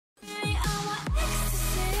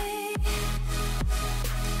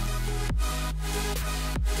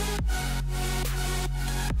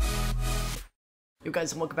Yo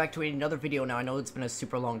guys, and welcome back to another video. Now I know it's been a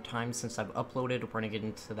super long time since I've uploaded. We're going to get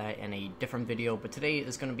into that in a different video, but today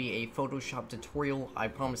is going to be a Photoshop tutorial. I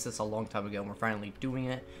promised this a long time ago and we're finally doing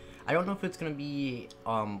it. I don't know if it's going to be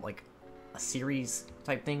like a series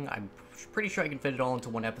type thing. I'm pretty sure I can fit it all into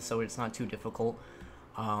one episode. It's not too difficult.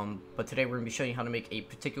 But today we're going to be showing you how to make a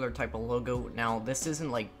particular type of logo. Now this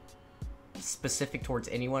isn't like specific towards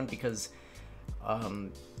anyone because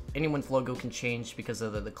anyone's logo can change because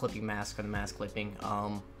of the clipping mask or the mask clipping.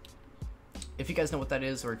 If you guys know what that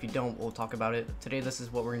is, or if you don't, we'll talk about it. Today this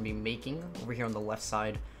is what we're going to be making over here on the left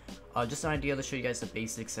side. Just an idea to show you guys the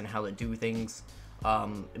basics and how to do things.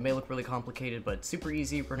 It may look really complicated, but super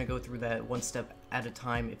easy. We're going to go through that one step at a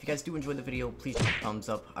time. If you guys do enjoy the video, please hit a thumbs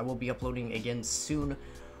up. I will be uploading again soon.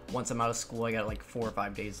 Once I'm out of school, I got like 4 or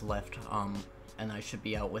 5 days left, and I should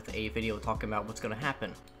be out with a video talking about what's going to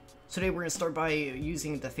happen. So today we're going to start by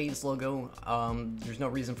using the phase logo. There's no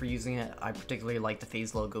reason for using it. I particularly like the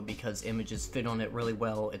phase logo because images fit on it really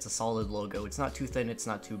well. It's a solid logo. It's not too thin, it's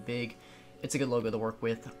not too big. It's a good logo to work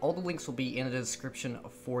with. All the links will be in the description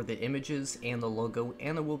for the images and the logo,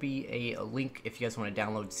 and there will be a link if you guys want to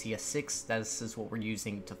download CS6. This is what we're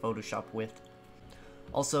using to Photoshop with.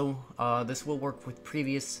 Also, this will work with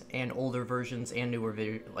previous and older versions and newer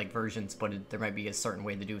versions, but there might be a certain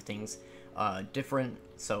way to do things different,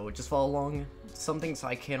 so just follow along. Some things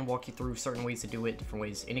I can walk you through, certain ways to do it, different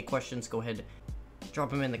ways. Any questions, go ahead, drop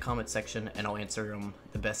them in the comment section, and I'll answer them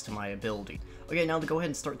the best to my ability. Okay, now to go ahead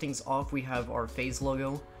and start things off, we have our phase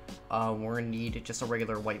logo. We're going to need just a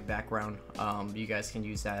regular white background. You guys can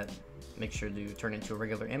use that. Make sure to turn it into a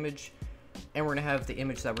regular image. And we're going to have the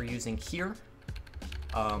image that we're using here.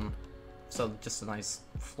 So just a nice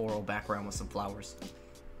floral background with some flowers.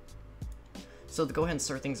 So to go ahead and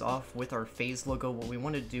start things off with our phase logo, what we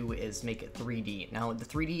want to do is make it 3D. Now the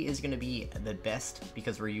 3D is going to be the best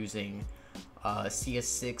because we're using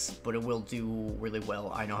CS6, but it will do really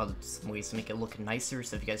well. I know some ways to make it look nicer,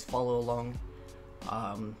 so if you guys follow along.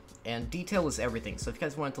 And detail is everything, so if you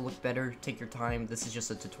guys want it to look better, take your time. This is just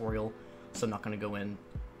a tutorial, so I'm not going to go in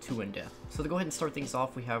too in depth. So to go ahead and start things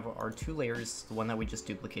off, we have our 2 layers, the one that we just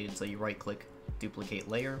duplicated. So you right click, duplicate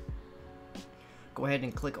layer, go ahead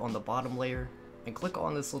and click on the bottom layer and click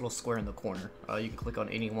on this little square in the corner. You can click on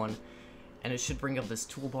any one and it should bring up this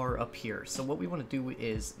toolbar up here. So what we want to do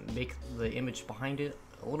is make the image behind it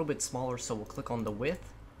a little bit smaller, so we'll click on the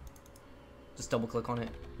width, just double click on it,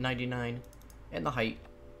 99, and the height,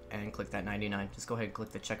 and click that 99. Just go ahead and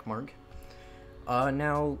click the check mark.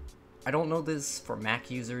 Now I don't know this for Mac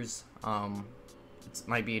users. It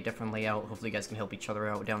might be a different layout. Hopefully you guys can help each other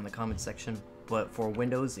out down in the comment section. But for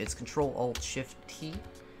Windows, it's Control-Alt-Shift-T.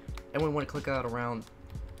 And we want to click out around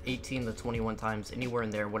 18 to 21 times, anywhere in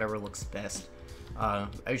there, whatever looks best. I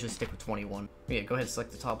usually stick with 21. Yeah, go ahead and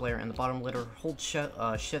select the top layer and the bottom layer. Hold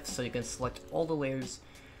Shift so you can select all the layers.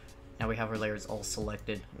 Now we have our layers all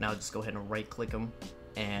selected. Now just go ahead and right click them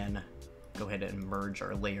and go ahead and merge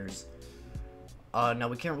our layers. Now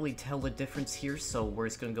we can't really tell the difference here, so we're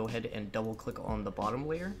just going to go ahead and double click on the bottom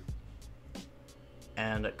layer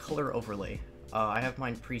and color overlay. I have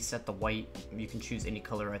mine preset the white. You can choose any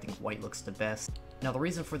color. I think white looks the best. Now the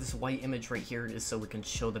reason for this white image right here is so we can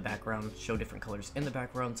show the background, show different colors in the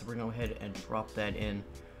background. So we're going to go ahead and drop that in.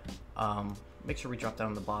 Make sure we drop that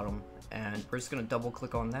on the bottom, and we're just going to double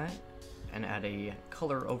click on that and add a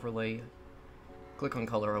color overlay. Click on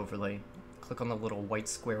color overlay. Click on the little white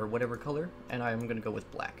square, whatever color, and I'm going to go with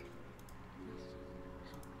black.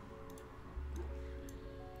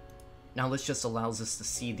 Now this just allows us to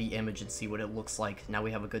see the image and see what it looks like. Now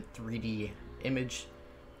we have a good 3D image.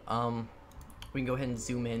 We can go ahead and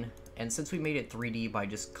zoom in, and since we made it 3D by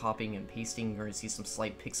just copying and pasting, you're going to see some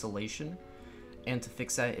slight pixelation. And to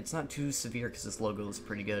fix that, it's not too severe because this logo is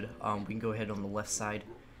pretty good. We can go ahead on the left side,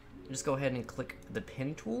 just go ahead and click the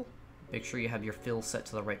pen tool. Make sure you have your fill set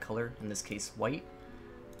to the right color, in this case white.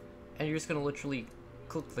 And you're just going to literally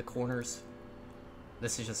click the corners.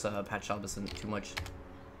 This is just a patch job, isn't too much.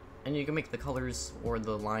 And you can make the colors or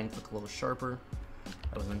the lines look a little sharper.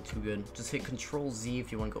 That wasn't too good. Just hit Control Z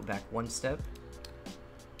if you want to go back one step.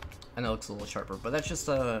 And that looks a little sharper. But that's just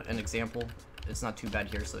an example. It's not too bad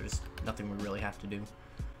here, so there's nothing we really have to do.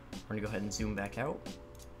 We're going to go ahead and zoom back out.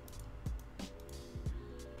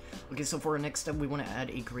 Okay, so for our next step, we want to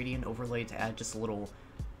add a gradient overlay to add just a little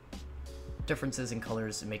differences in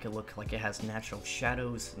colors and make it look like it has natural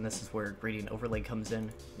shadows, and this is where gradient overlay comes in.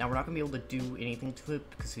 Now we're not going to be able to do anything to it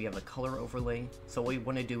because we have a color overlay, so what we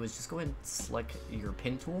want to do is just go ahead and select your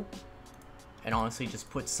pen tool, and honestly just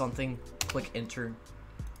put something, click enter,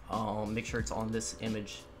 make sure it's on this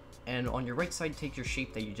image, and on your right side take your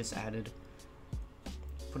shape that you just added,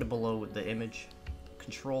 put it below the image,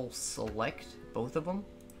 control select both of them,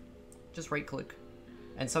 just right click,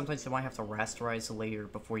 and sometimes you might have to rasterize a layer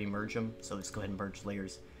before you merge them, so just go ahead and merge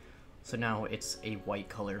layers. So now it's a white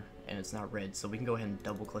color and it's not red, so we can go ahead and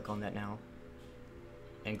double click on that now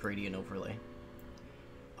and gradient overlay.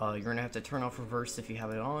 You're gonna have to turn off reverse if you have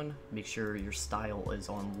it on. Make sure your style is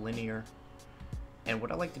on linear, and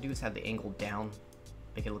what I like to do is have the angle down,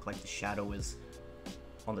 make it look like the shadow is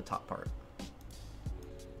on the top part.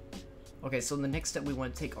 Okay, so the next step, we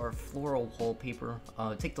want to take our floral wallpaper,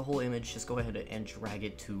 take the whole image, just go ahead and drag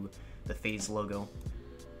it to the phase logo.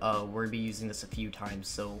 We're going to be using this a few times,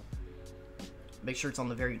 so make sure it's on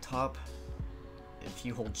the very top. If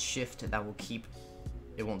you hold shift, that will keep,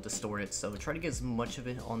 it won't distort it, so try to get as much of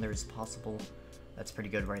it on there as possible. That's pretty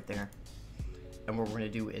good right there. And what we're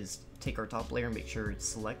going to do is take our top layer, make sure it's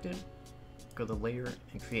selected, go to layer,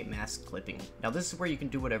 and create mask clipping. Now this is where you can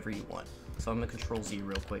do whatever you want, so I'm going to Control Z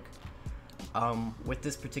real quick. With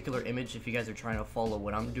this particular image, if you guys are trying to follow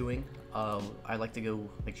what I'm doing, I like to go,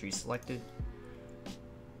 make sure you select it,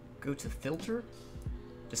 go to filter,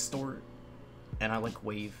 distort, and I like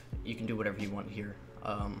wave. You can do whatever you want here,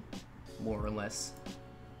 more or less.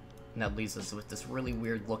 And that leaves us with this really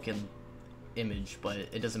weird looking image, but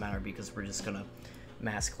it doesn't matter because we're just gonna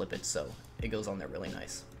mask clip it, so it goes on there really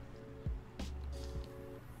nice.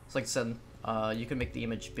 So like I said, you can make the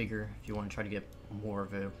image bigger if you want to try to get more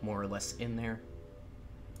of it, more or less in there.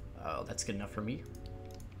 That's good enough for me.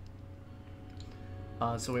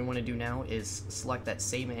 So what we want to do now is select that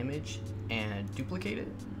same image and duplicate it,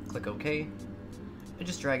 click OK, and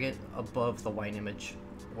just drag it above the white image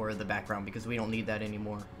or the background because we don't need that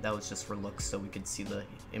anymore. That was just for looks, so we could see the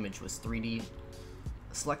image was 3D.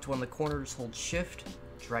 Select one of the corners, hold shift,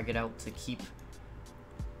 drag it out to keep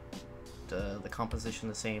the composition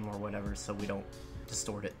the same or whatever, so we don't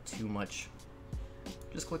distort it too much.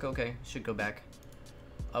 Just click OK, it should go back.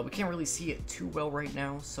 We can't really see it too well right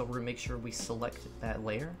now, so we're gonna make sure we select that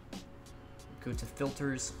layer, go to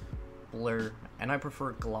filters, blur, and I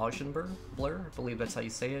prefer Gaussian blur, I believe that's how you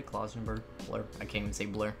say it, Gaussian blur, I can't even say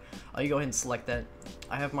blur. You go ahead and select that.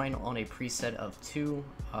 I have mine on a preset of 2,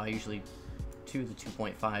 usually 2 to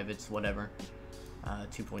 2.5, it's whatever.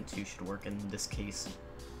 2.2 should work in this case.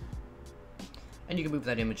 And you can move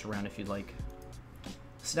that image around if you'd like.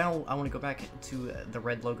 So now I want to go back to the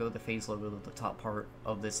red logo, the phase logo, the top part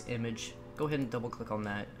of this image. Go ahead and double click on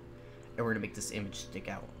that, and we're going to make this image stick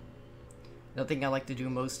out. Another thing I like to do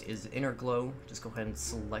most is inner glow. Just go ahead and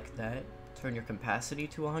select that, turn your opacity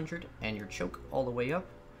to 100 and your choke all the way up.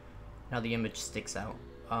 Now the image sticks out.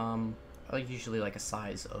 I usually like a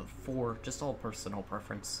size of 4, just all personal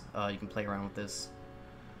preference. You can play around with this.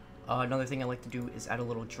 Another thing I like to do is add a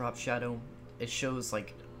little drop shadow. It shows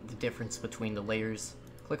like the difference between the layers.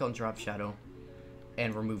 Click on drop shadow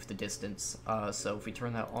and remove the distance. So if we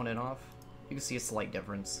turn that on and off, you can see a slight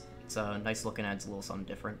difference. It's nice looking, adds a little something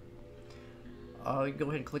different. Go ahead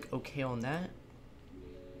and click OK on that.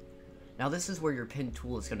 Now this is where your pen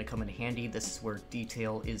tool is going to come in handy. This is where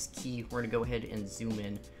detail is key. We're going to go ahead and zoom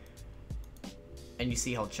in, and you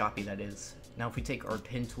see how choppy that is. Now if we take our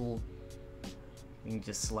pen tool, we can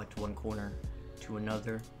just select one corner to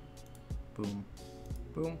another. Boom,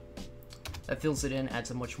 boom. That fills it in,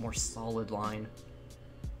 adds a much more solid line.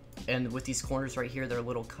 And with these corners right here, they're a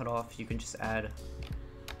little cut off. You can just add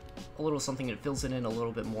a little something that fills it in a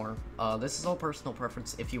little bit more. This is all personal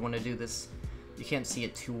preference. If you want to do this, you can't see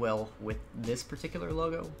it too well with this particular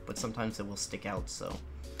logo, but sometimes it will stick out, so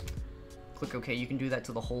click OK. You can do that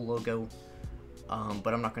to the whole logo,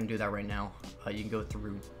 but I'm not going to do that right now. You can go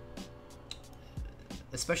through,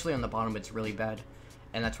 especially on the bottom, it's really bad.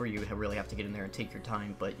 And that's where you really have to get in there and take your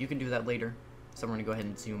time, but you can do that later. So I'm going to go ahead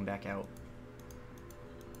and zoom back out.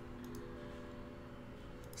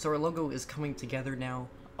 So our logo is coming together now.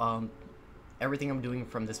 Everything I'm doing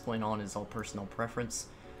from this point on is all personal preference.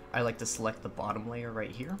 I like to select the bottom layer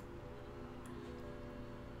right here.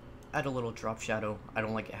 Add a little drop shadow. I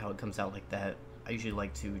don't like it how it comes out like that. I usually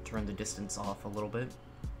like to turn the distance off a little bit.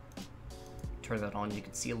 Turn that on, you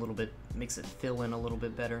can see a little bit, makes it fill in a little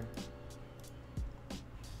bit better.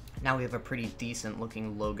 Now we have a pretty decent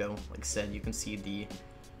looking logo. Like I said, you can see the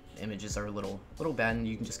images are a little bad, and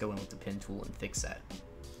you can just go in with the pen tool and fix that.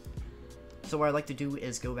 So what I like to do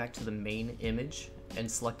is go back to the main image and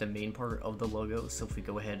select the main part of the logo. So if we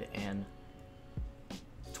go ahead and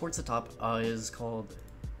towards the top is called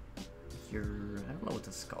I don't know what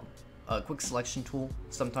this is called. Quick selection tool.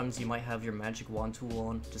 Sometimes you might have your magic wand tool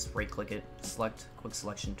on. Just right click it, select quick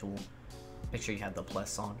selection tool. Make sure you have the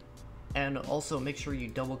plus on. And also make sure you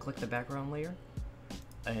double click the background layer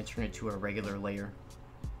and turn it to a regular layer.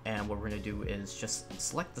 And what we're going to do is just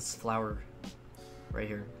select this flower right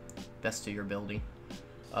here, best to your ability.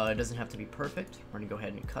 It doesn't have to be perfect. We're gonna go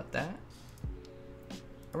ahead and cut that.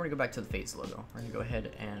 And we're gonna go back to the phase logo. We're gonna go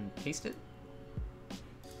ahead and paste it.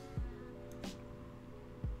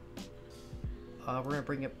 We're gonna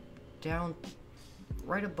bring it down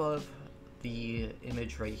right above the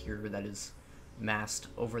image right here that is masked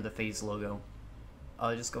over the phase logo.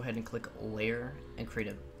 Just go ahead and click layer and create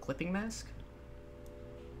a clipping mask.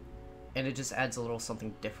 And it just adds a little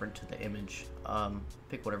something different to the image.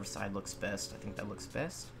 Pick whatever side looks best. I think that looks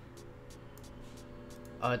best.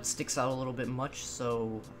 It sticks out a little bit much,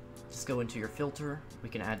 so just go into your filter. We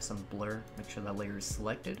can add some blur. Make sure that layer is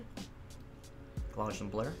selected. Collage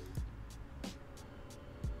and blur.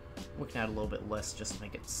 We can add a little bit less just to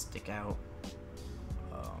make it stick out.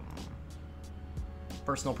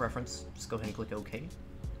 Personal preference. Just go ahead and click OK.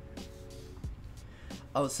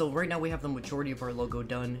 So right now we have the majority of our logo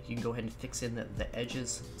done. You can go ahead and fix in the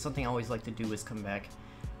edges. Something I always like to do is come back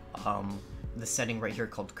the setting right here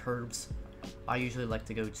called curves. I usually like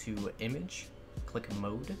to go to image, click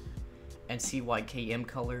mode, and CYKM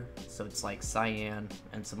color. So it's like cyan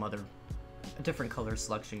and some other different color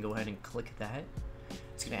selection. Go ahead and click that.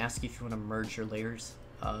 It's going to ask you if you want to merge your layers.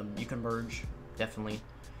 You can merge, definitely.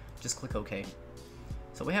 Just click OK.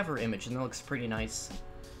 So we have our image and that looks pretty nice.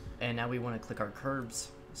 And now we want to click our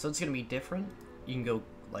curves. So it's going to be different. You can go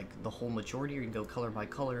like the whole majority, or you can go color by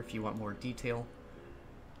color if you want more detail.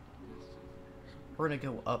 We're going to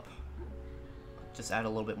go up, just add a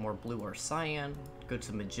little bit more blue or cyan, go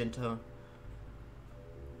to magenta.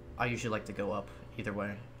 I usually like to go up either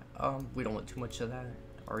way. We don't want too much of that.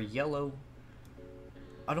 Or yellow.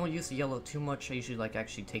 I don't use the yellow too much. I usually like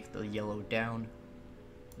actually take the yellow down.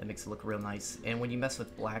 That makes it look real nice. And when you mess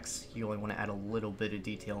with blacks, you only want to add a little bit of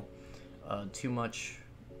detail. Too much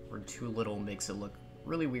or too little makes it look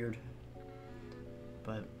really weird.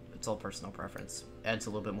 But it's all personal preference. Adds a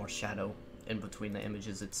little bit more shadow in between the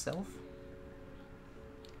images itself.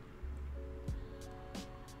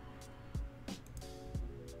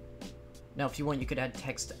 Now if you want, you could add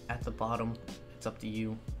text at the bottom. It's up to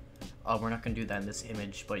you. We're not going to do that in this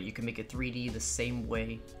image, but you can make it 3D the same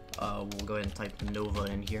way. We'll go ahead and type Nova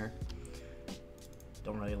in here.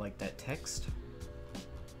 Don't really like that text.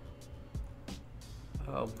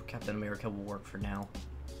 Captain America will work for now.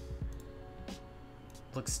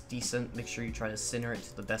 Looks decent. Make sure you try to center it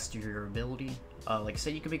to the best of your ability. Like I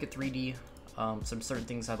said, you can make it 3D. Some certain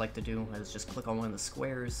things I'd like to do is just click on one of the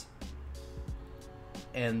squares.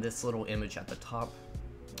 And this little image at the top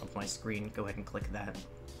of my screen, go ahead and click that.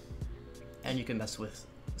 And you can mess with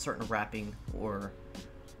certain wrapping or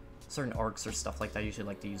certain arcs or stuff like that. I usually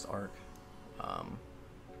like to use arc.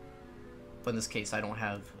 But in this case, I don't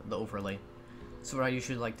have the overlay. So what I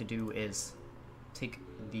usually like to do is take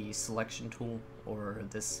the selection tool or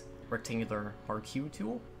this rectangular marquee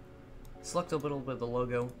tool, select a little bit of the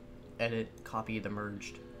logo, edit, copy the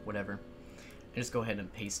merged, whatever, and just go ahead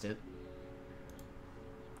and paste it.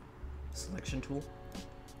 Selection tool,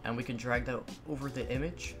 and we can drag that over the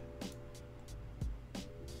image.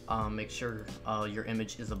 Make sure your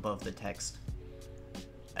image is above the text,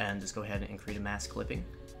 and just go ahead and create a mask clipping.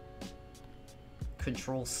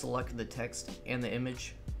 Control select the text and the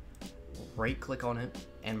image, right click on it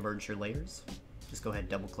and merge your layers. Just go ahead,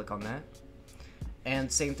 double click on that.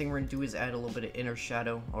 And same thing we're gonna do is add a little bit of inner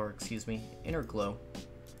shadow, or excuse me, inner glow.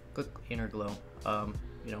 Click inner glow.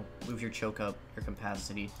 You know, move your choke up, your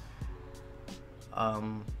opacity.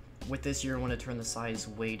 With this, you're going to turn the size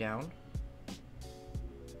way down.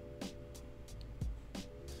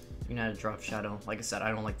 You can add a drop shadow. Like I said,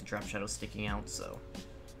 I don't like the drop shadow sticking out, so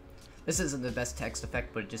this isn't the best text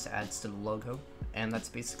effect, but it just adds to the logo, and that's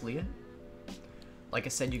basically it. Like I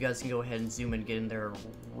said, you guys can go ahead and zoom and get in there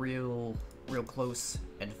real close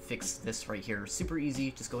and fix this right here. Super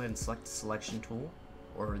easy. Just go ahead and select the selection tool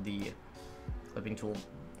or the clipping tool.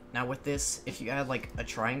 Now with this, if you add like a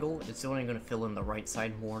triangle, it's only going to fill in the right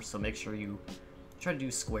side more, so make sure you try to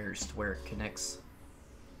do squares to where it connects,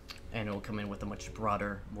 and it will come in with a much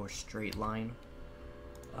broader, more straight line.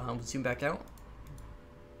 Zoom back out,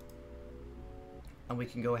 and we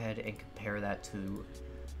can go ahead and compare that to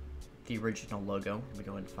the original logo. Let me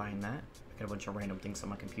go ahead and find that. I got a bunch of random things on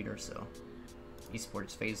my computer, so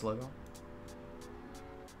esports phase logo.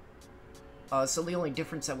 So the only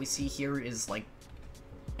difference that we see here is like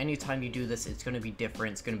anytime you do this, it's going to be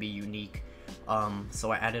different, it's going to be unique.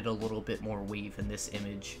 So I added a little bit more wave in this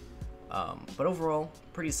image. But overall,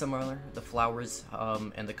 pretty similar. The flowers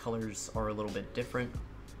and the colors are a little bit different.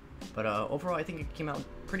 But overall, I think it came out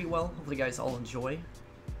pretty well. Hopefully you guys all enjoy.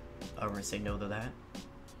 We're going to say no to that.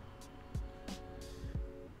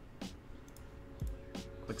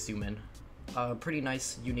 Quick zoom in. Pretty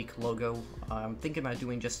nice, unique logo. I'm thinking about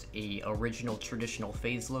doing just a original traditional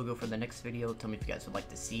phase logo for the next video. Tell me if you guys would like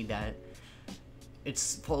to see that. It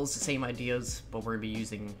follows the same ideas, but we're going to be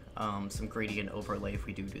using some gradient overlay if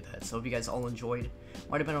we do that. So hope you guys all enjoyed.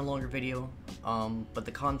 Might have been a longer video, but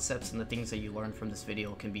the concepts and the things that you learned from this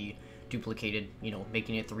video can be duplicated, you know,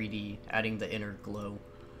 making it 3D, adding the inner glow,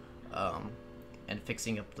 and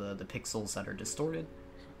fixing up the pixels that are distorted.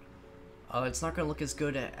 It's not going to look as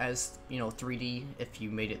good as, you know, 3D if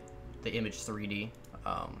you made the image 3D.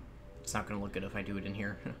 It's not going to look good if I do it in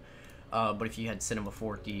here. But if you had Cinema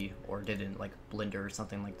 4D or did it in like Blender or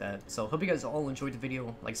something like that. So hope you guys all enjoyed the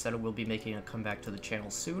video. Like I said, I will be making a comeback to the channel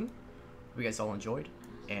soon. Hope you guys all enjoyed,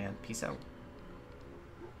 and peace out.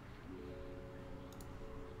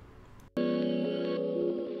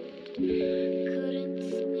 Yeah.